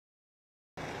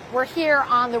We're here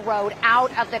on the road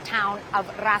out of the town of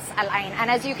Ras Al Ain.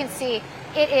 And as you can see,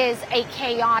 it is a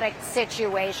chaotic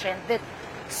situation. The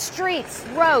streets,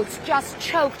 roads just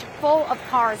choked full of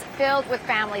cars filled with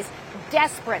families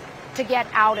desperate to get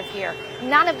out of here.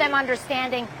 None of them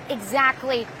understanding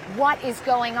exactly what is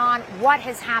going on, what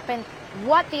has happened,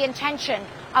 what the intention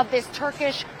of this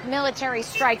Turkish military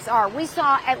strikes are. We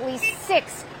saw at least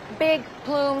 6 big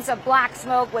plumes of black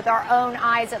smoke with our own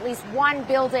eyes, at least one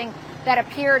building that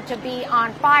appeared to be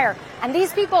on fire. And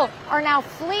these people are now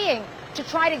fleeing to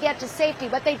try to get to safety,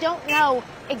 but they don't know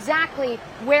exactly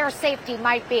where safety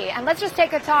might be. And let's just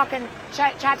take a talk and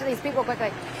chat to these people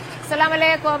quickly. Assalamu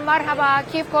alaikum, marhaba,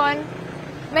 كيفكن؟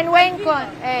 من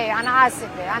وينكن؟ إيه أنا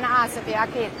آسفة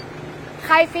أكيد.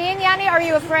 خايفين يعني? Are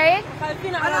you afraid?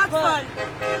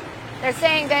 They're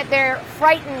saying that they're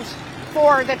frightened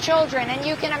for the children, and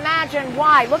you can imagine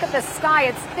why. Look at the sky,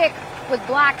 it's thick with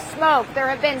black smoke. There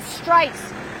have been strikes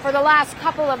for the last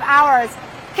couple of hours.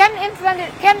 كم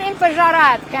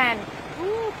انفجارات كان؟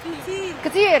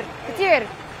 كتير.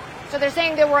 So they're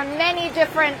saying there were many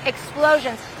different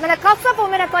explosions. من القصف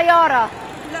ومن الطيارة؟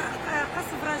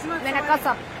 من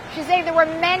القصف. She's saying there were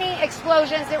many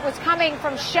explosions. It was coming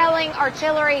from shelling,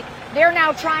 artillery. They're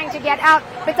now trying to get out.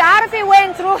 بتعرفي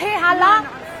وين تروحي هلا؟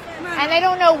 And they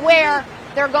don't know where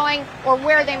they're going or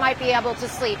where they might be able to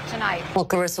sleep tonight. Well,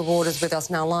 Clarissa Ward is with us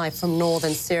now live from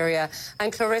northern Syria.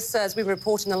 And Clarissa, as we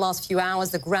report in the last few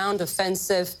hours, the ground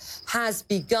offensive has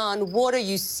begun. What are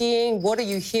you seeing? What are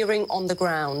you hearing on the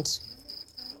ground?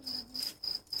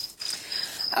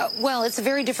 Well, it's a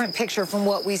very different picture from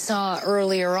what we saw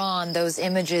earlier on, those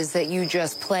images that you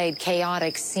just played,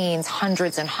 chaotic scenes,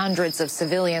 hundreds and hundreds of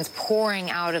civilians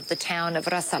pouring out of the town of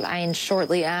Ras Al Ain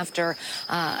shortly after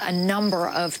a number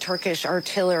of Turkish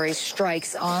artillery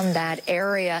strikes on that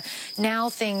area. Now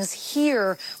things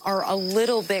here are a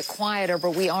little bit quieter,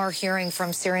 but we are hearing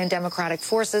from Syrian Democratic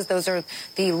Forces. Those are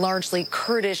the largely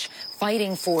Kurdish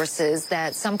fighting forces,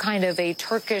 that some kind of a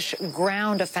Turkish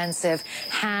ground offensive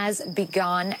has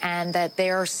begun, and that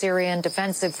their Syrian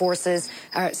defensive forces,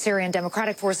 Syrian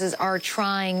Democratic Forces, are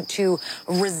trying to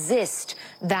resist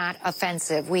that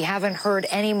offensive. We haven't heard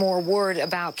any more word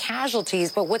about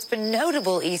casualties, but what's been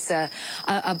notable, Issa,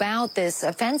 about this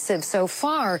offensive so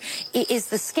far is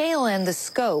the scale and the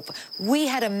scope. We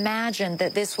had imagined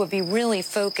that this would be really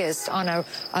focused on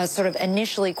a sort of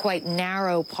initially quite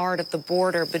narrow part of the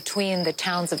border between the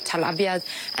towns of Tel Abyad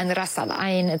and Ras Al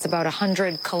Ain. It's about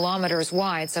 100 kilometers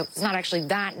wide, so it's not actually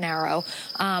that narrow.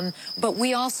 But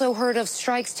we also heard of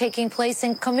strikes taking place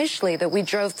in Qamishli that we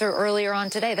drove through earlier on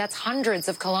today. That's hundreds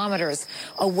of kilometers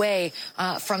away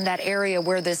from that area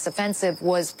where this offensive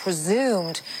was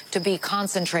presumed to be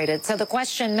concentrated. So the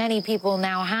question many people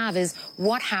now have is,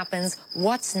 what happens?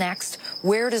 What's next?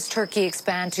 Where does Turkey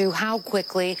expand to? How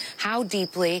quickly? How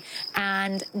deeply?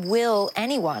 And will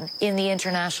anyone in the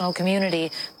international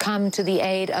community come to the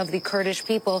aid of the Kurdish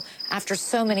people after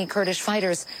so many Kurdish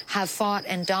fighters have fought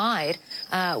and died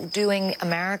doing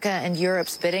America and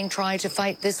Europe's bidding, trying to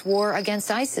fight this war against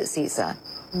ISIS, Issa?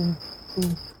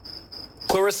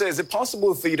 Clarissa, is it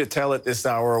possible for you to tell at this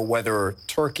hour whether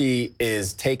Turkey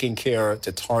is taking care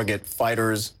to target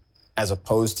fighters as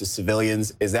opposed to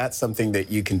civilians? Is that something that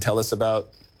you can tell us about?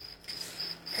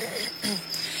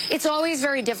 It's always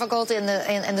very difficult in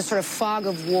the sort of fog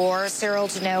of war, Cyril,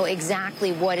 to know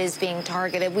exactly what is being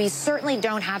targeted. We certainly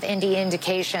don't have any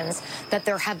indications that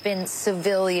there have been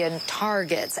civilian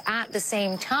targets. At the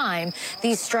same time,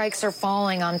 these strikes are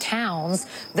falling on towns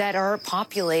that are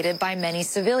populated by many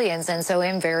civilians, and so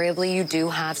invariably you do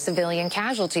have civilian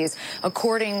casualties.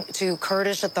 According to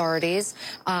Kurdish authorities,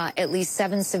 at least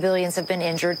 7 civilians have been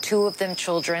injured, 2 of them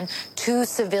children, 2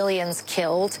 civilians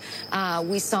killed.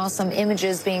 We saw some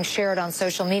images being shared on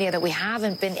social media that we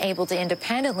haven't been able to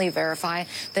independently verify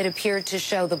that appeared to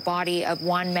show the body of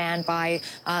one man by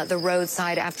the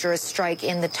roadside after a strike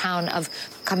in the town of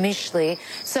Qamishli.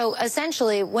 So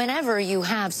essentially, whenever you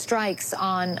have strikes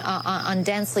on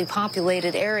densely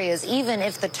populated areas, even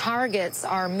if the targets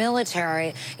are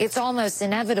military, it's almost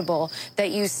inevitable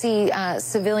that you see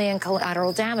civilian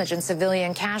collateral damage and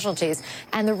civilian casualties.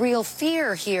 And the real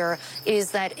fear here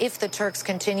is that if the Turks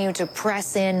continue to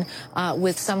press in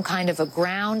with some kind of a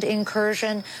ground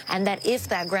incursion, and that if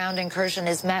that ground incursion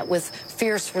is met with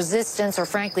fierce resistance, or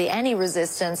frankly any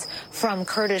resistance from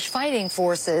Kurdish fighting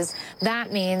forces,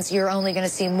 that means you're only going to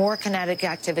see more kinetic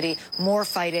activity, more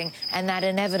fighting, and that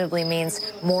inevitably means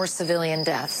more civilian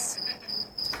deaths.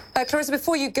 Clarissa,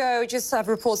 before you go, just have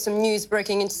reports, some news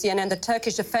breaking into CNN. The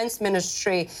Turkish Defense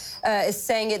Ministry is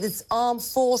saying its armed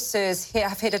forces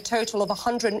have hit a total of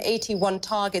 181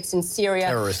 targets in Syria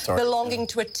belonging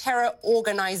to a terror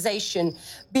organization.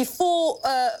 Before,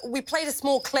 we played a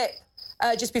small clip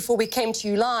just before we came to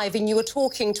you live, and you were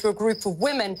talking to a group of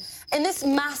women. In this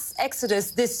mass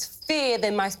exodus, this fear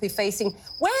they might be facing,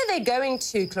 where are they going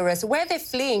to, Clarissa? Where are they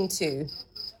fleeing to?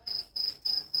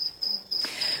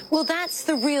 Well, that's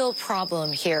the real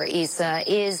problem here, Issa,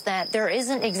 is that there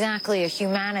isn't exactly a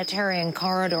humanitarian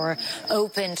corridor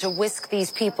open to whisk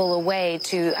these people away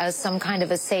to some kind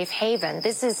of a safe haven.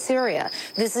 This is Syria.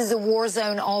 This is a war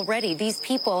zone already. These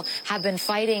people have been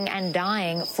fighting and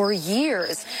dying for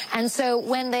years. And so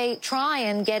when they try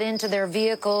and get into their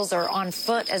vehicles or on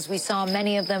foot, as we saw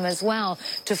many of them as well,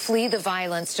 to flee the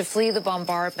violence, to flee the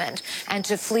bombardment, and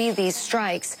to flee these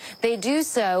strikes, they do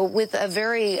so with a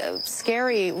very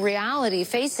scary reality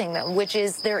facing them, which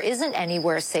is there isn't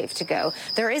anywhere safe to go.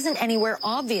 There isn't anywhere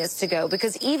obvious to go,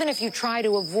 because even if you try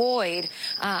to avoid,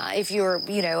 if you're,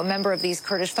 a member of these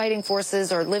Kurdish fighting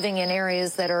forces or living in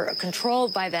areas that are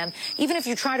controlled by them, even if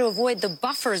you try to avoid the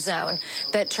buffer zone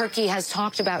that Turkey has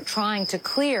talked about trying to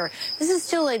clear, this is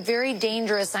still a very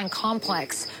dangerous and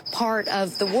complex part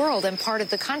of the world and part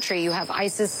of the country. You have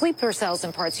ISIS sleeper cells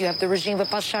in parts. You have the regime of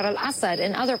Bashar al-Assad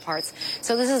in other parts.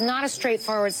 So this is not a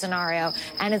straightforward scenario,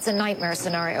 and it's a nightmare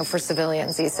scenario for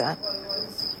civilians, Issa.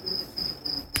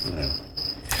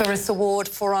 Clarissa Ward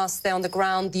for us there on the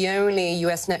ground, the only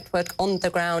U.S. network on the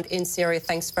ground in Syria.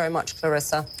 Thanks very much,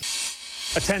 Clarissa.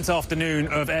 A tense afternoon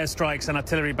of airstrikes and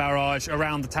artillery barrage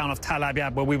around the town of Tal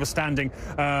Abyad, where we were standing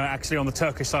actually on the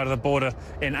Turkish side of the border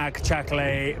in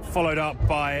Akçakale, followed up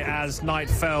by, as night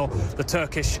fell, the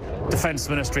Turkish Defense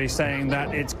Ministry saying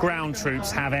that its ground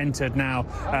troops have entered now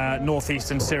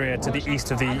northeastern Syria to the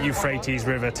east of the Euphrates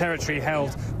River, territory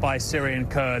held by Syrian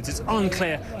Kurds. It's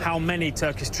unclear how many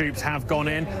Turkish troops have gone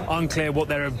in, unclear what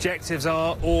their objectives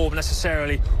are or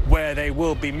necessarily where they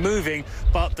will be moving,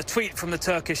 but the tweet from the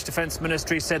Turkish Defense Ministry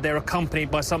said they're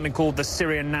accompanied by something called the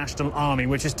Syrian National Army,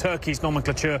 which is Turkey's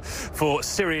nomenclature for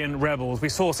Syrian rebels. We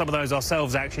saw some of those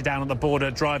ourselves actually down at the border,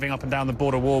 driving up and down the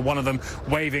border wall, one of them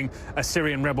waving a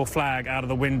Syrian rebel flag out of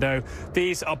the window.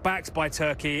 These are backed by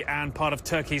Turkey, and part of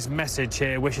Turkey's message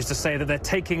here wishes to say that they're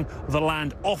taking the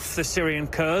land off the Syrian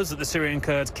Kurds, that the Syrian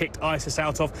Kurds kicked ISIS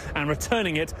out of, and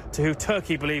returning it to who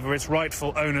Turkey believe are its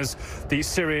rightful owners, the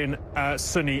Syrian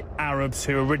Sunni Arabs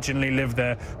who originally lived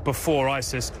there before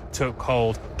ISIS took hold.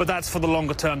 But that's for the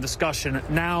longer-term discussion.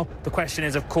 Now, the question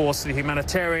is, of course, the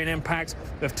humanitarian impact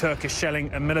of Turkish shelling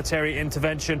and military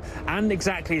intervention, and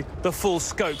exactly the full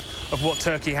scope of what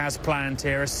Turkey has planned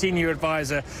here. A senior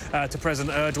advisor to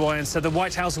President Erdogan said the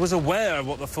White House was aware of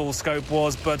what the full scope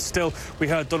was, but still, we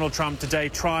heard Donald Trump today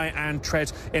try and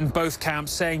tread in both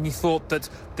camps, saying he thought that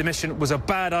the mission was a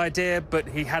bad idea, but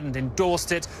he hadn't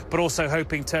endorsed it, but also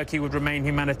hoping Turkey would remain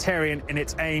humanitarian in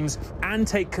its aims and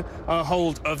take a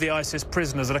hold of the ISIS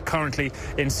prisoners that are currently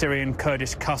in Syrian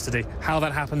Kurdish custody. How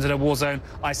that happens in a war zone,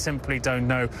 I simply don't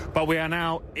know. But we are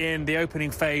now in the opening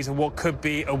phase of what could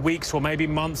be a weeks or maybe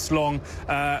months-long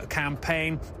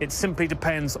campaign. It simply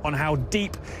depends on how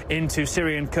deep into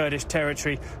Syrian Kurdish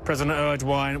territory President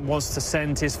Erdogan wants to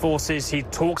send his forces. He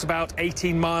talks about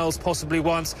 18 miles possibly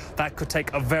once. That could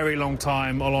take a very long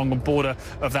time along a border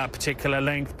of that particular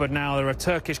length. But now there are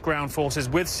Turkish ground forces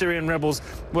with Syrian rebels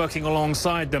working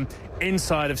alongside them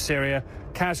inside of Syria.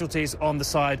 Casualties on the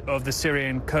side of the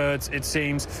Syrian Kurds, it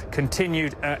seems,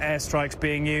 continued airstrikes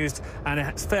being used, and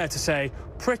it's fair to say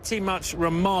pretty much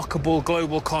remarkable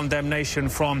global condemnation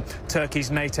from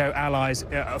Turkey's NATO allies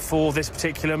for this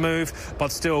particular move,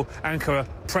 but still Ankara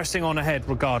pressing on ahead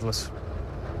regardless.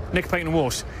 Nick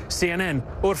Payton-Walsh, CNN,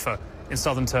 Urfa in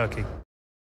southern Turkey.